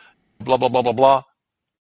 exclusion, blah, blah, blah, blah, blah,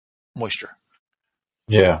 moisture.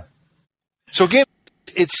 Yeah. So again,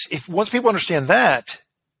 if once people understand that,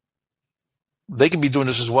 they can be doing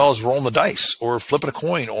this as well as rolling the dice or flipping a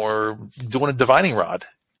coin or doing a divining rod.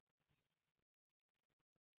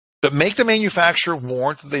 But make the manufacturer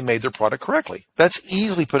warrant that they made their product correctly. That's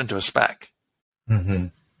easily put into a spec. Mm-hmm.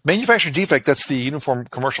 Manufacturing defect, that's the Uniform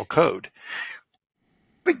Commercial Code.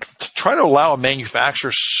 Try to allow a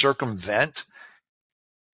manufacturer circumvent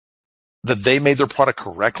that they made their product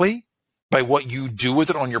correctly by what you do with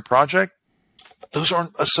it on your project. Those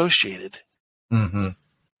aren't associated. Mm-hmm.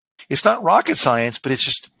 It's not rocket science, but it's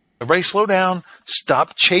just, everybody slow down,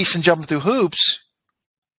 stop chasing, jumping through hoops,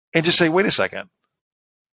 and just say, wait a second.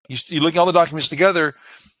 You look at all the documents together.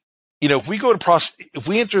 If we go to if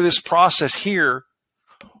we enter this process here,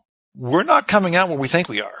 we're not coming out where we think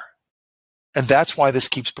we are. And that's why this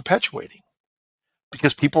keeps perpetuating,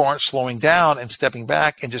 because people aren't slowing down and stepping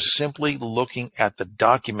back and just simply looking at the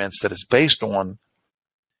documents that it's based on.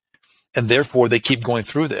 And therefore they keep going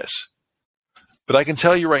through this. But I can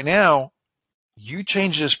tell you right now, you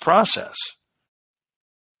change this process,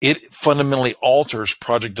 it fundamentally alters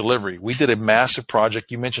project delivery. We did a massive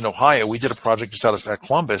project. You mentioned Ohio. We did a project just out of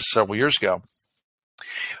Columbus several years ago.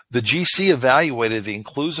 The GC evaluated the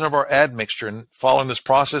inclusion of our admixture, and following this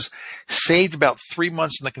process, saved about 3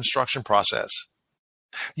 months in the construction process.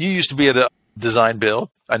 You used to be at a design build.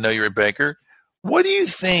 I know you're a banker. What do you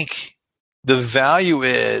think the value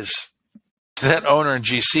is to that owner in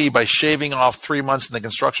GC by shaving off 3 months in the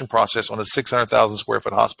construction process on a 600,000 square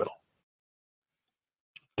foot hospital?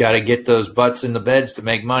 Got to get those butts in the beds to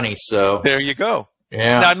make money. So there you go.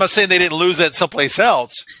 Yeah. Now, I'm not saying they didn't lose that someplace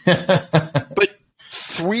else, but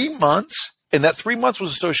 3 months, and that 3 months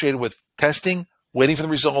was associated with testing, waiting for the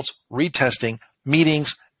results, retesting,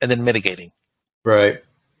 meetings, and then mitigating. Right.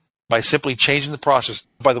 By simply changing the process.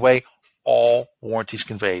 By the way, all warranties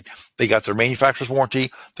conveyed. They got their manufacturer's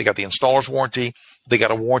warranty, they got the installer's warranty, they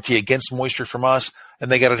got a warranty against moisture from us,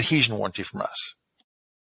 and they got an adhesion warranty from us.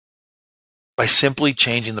 By simply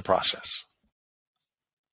changing the process.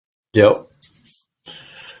 Yep.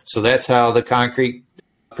 So that's how the concrete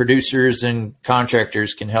producers and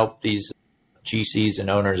contractors can help these GCs and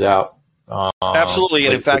owners out. Absolutely.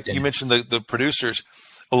 And in fact, you mentioned the producers.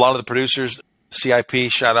 A lot of the producers,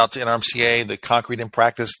 CIP, shout out to NRMCA, the Concrete in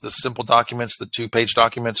Practice, the simple documents, the 2-page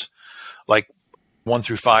documents, like 1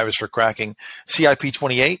 through 5 is for cracking. CIP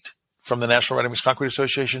 28 from the National Ready Mix Concrete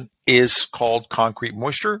Association is called Concrete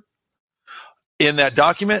Moisture. In that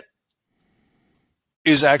document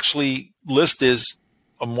is actually listed as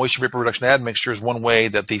a moisture vapor reduction admixture is one way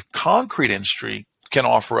that the concrete industry can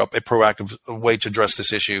offer up a proactive way to address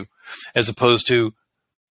this issue, as opposed to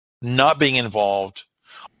not being involved,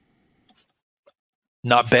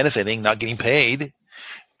 not benefiting, not getting paid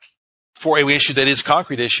for a issue that is a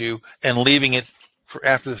concrete issue and leaving it for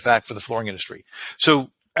after the fact for the flooring industry. So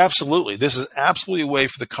absolutely, this is absolutely a way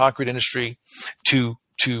for the concrete industry to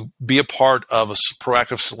be a part of a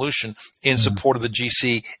proactive solution in support of the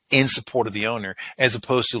GC, in support of the owner, as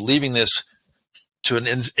opposed to leaving this to an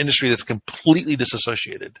industry that's completely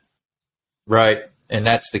disassociated. Right. And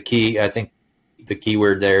that's the key. I think the key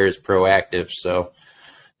word there is proactive. So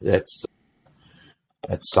that's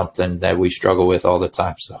something that we struggle with all the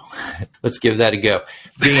time. So let's give that a go.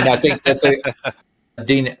 Dean, I think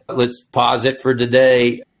Dean, let's pause it for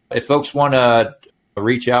today. If folks want to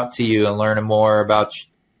reach out to you and learn more about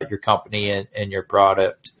your company and your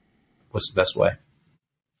product, what's the best way?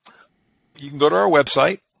 You can go to our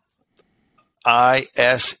website,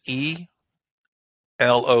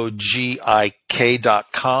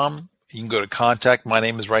 iselogik.com. You can go to contact. My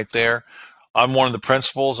name is right there. I'm one of the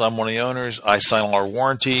principals. I'm one of the owners. I sign all our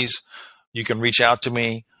warranties. You can reach out to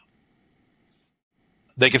me.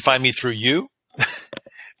 They can find me through you.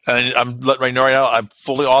 And I'm letting right now, I'm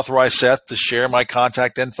fully authorized, Seth, to share my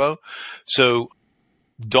contact info. So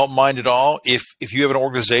don't mind at all. If you have an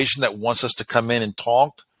organization that wants us to come in and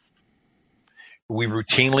talk, we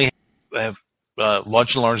routinely have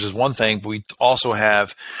lunch and learns is one thing, but we also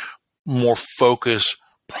have more focused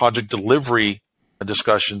project delivery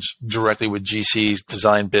discussions directly with GCs,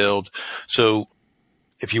 design build. So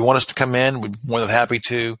if you want us to come in, we're more than happy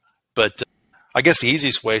to. But I guess the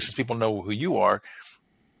easiest way, since people know who you are,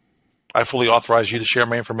 I fully authorize you to share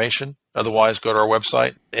my information. Otherwise, go to our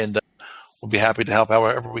website, and we'll be happy to help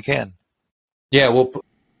however we can. Yeah,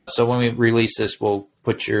 so when we release this, we'll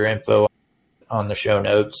put your info on the show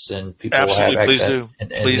notes, and people Absolutely, will have access.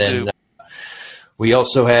 Please do. We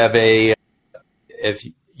also have if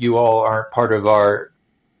you all aren't part of our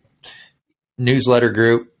newsletter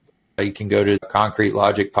group, you can go to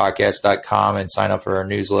concretelogicpodcast.com and sign up for our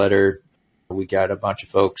newsletter. We got a bunch of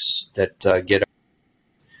folks that get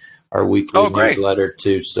our weekly newsletter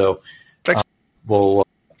too. So we'll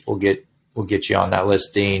get you on that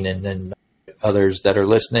list, Dean, and then others that are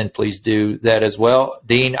listening, please do that as well.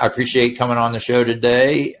 Dean, I appreciate coming on the show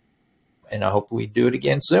today, and I hope we do it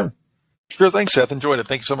again soon. Sure. Thanks, Seth. Enjoyed it.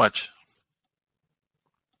 Thank you so much.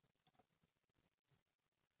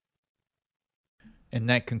 And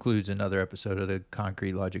that concludes another episode of the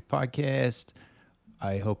Concrete Logic Podcast.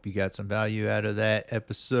 I hope you got some value out of that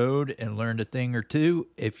episode and learned a thing or two.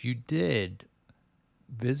 If you did,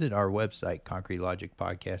 visit our website,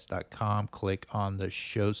 concretelogicpodcast.com. Click on the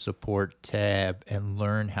Show Support tab and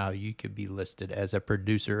learn how you could be listed as a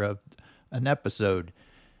producer of an episode.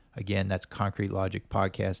 Again, that's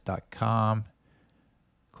concretelogicpodcast.com.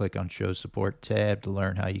 Click on Show Support tab to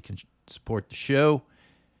learn how you can support the show.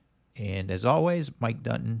 And as always, Mike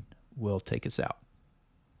Dunton will take us out.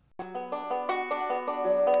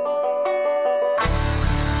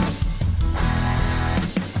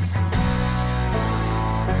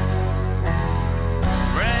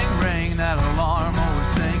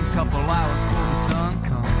 Couple hours before the sun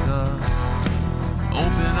comes up.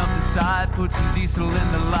 Open up the side, put some diesel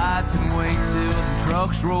in the lights, and wait till the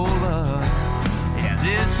trucks roll up. Yeah,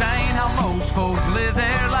 this ain't how most folks live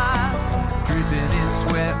their lives, dripping in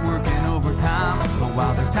sweat, working overtime. But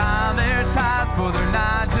while they're tying their ties for their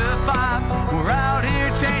 9 to 5s, we're out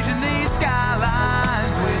here changing these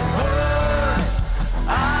skylines with wood,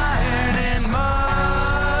 iron, and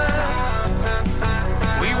mud.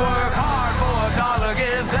 We work hard for $1,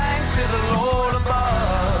 give thanks to the Lord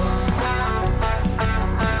above.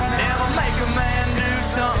 Never make a man do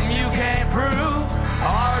something you can't prove.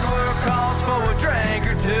 Hard work calls for a drink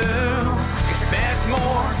or two. Expect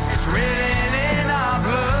more, it's written in our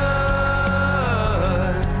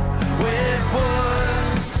blood. With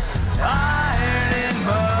wood, iron, and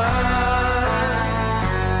mud.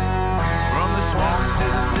 From the swamps to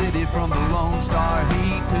the city, from the Lone Star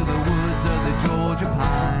heat to the woods of the Georgia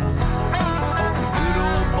pine.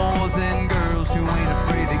 Boys and girls who ain't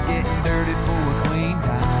afraid of getting dirty for a clean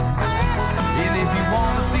time. And if you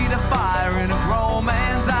want to see the fire in a grown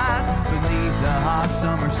man's eyes beneath the hot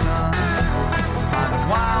summer sun, find the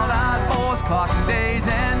wild-eyed boys clocking days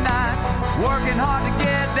and nights, working hard to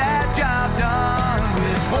get